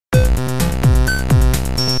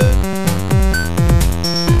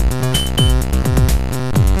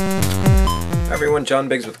everyone, John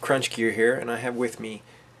Biggs with crunchgear here, and I have with me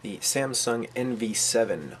the Samsung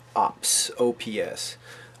NV7 OPS.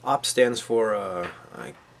 OPS stands for,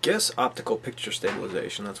 I guess, optical picture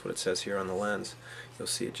stabilization. That's what it says here on the lens. You'll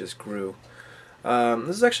see it just grew.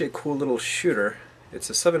 This is actually a cool little shooter.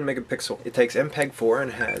 It's a 7 megapixel. It takes MPEG-4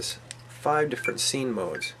 and has 5 different scene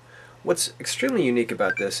modes. What's extremely unique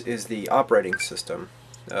about this is the operating system,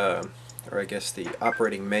 or I guess the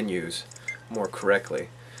operating menus more correctly.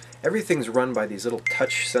 Everything's run by these little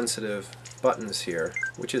touch-sensitive buttons here,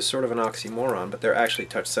 which is sort of an oxymoron, but they're actually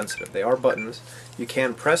touch-sensitive. They are buttons. You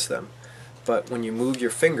can press them, but when you move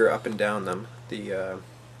your finger up and down them, the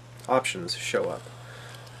options show up.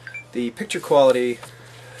 The picture quality,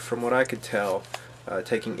 from what I could tell,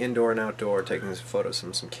 taking indoor and outdoor, taking some photos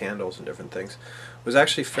of some candles and different things, was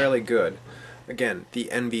actually fairly good. Again, the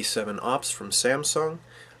NV7 OPS from Samsung.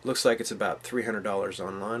 Looks like it's about $300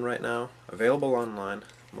 online right now. Available online,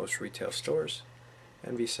 most retail stores.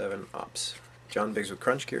 NV7 OPS. John Biggs with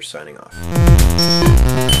crunchgear signing off.